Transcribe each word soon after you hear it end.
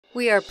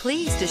We are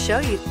pleased to show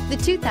you the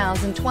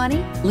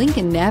 2020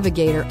 Lincoln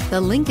Navigator. The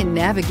Lincoln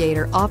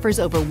Navigator offers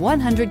over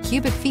 100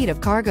 cubic feet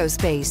of cargo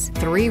space,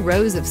 3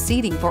 rows of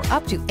seating for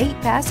up to 8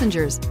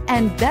 passengers,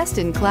 and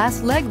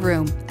best-in-class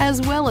legroom,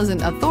 as well as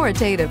an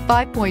authoritative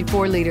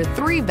 5.4-liter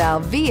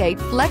 3-valve V8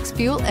 flex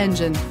fuel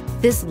engine.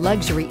 This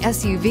luxury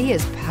SUV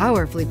is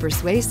powerfully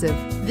persuasive.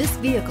 This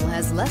vehicle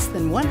has less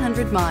than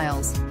 100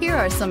 miles. Here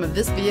are some of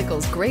this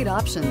vehicle's great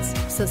options: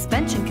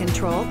 suspension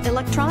control,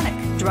 electronic,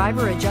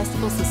 driver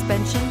adjustable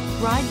suspension,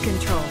 ride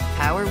control,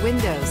 power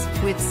windows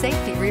with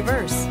safety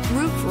reverse,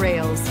 roof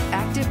rails,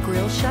 active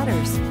grille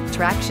shutters,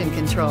 traction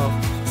control,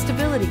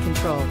 stability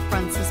control,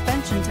 front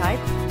suspension type,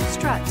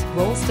 strut,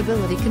 roll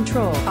stability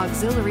control,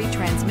 auxiliary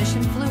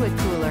transmission fluid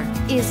cooler.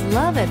 Is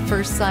love at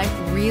first sight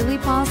really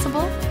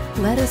possible?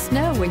 Let us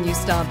know when you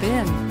stop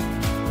in.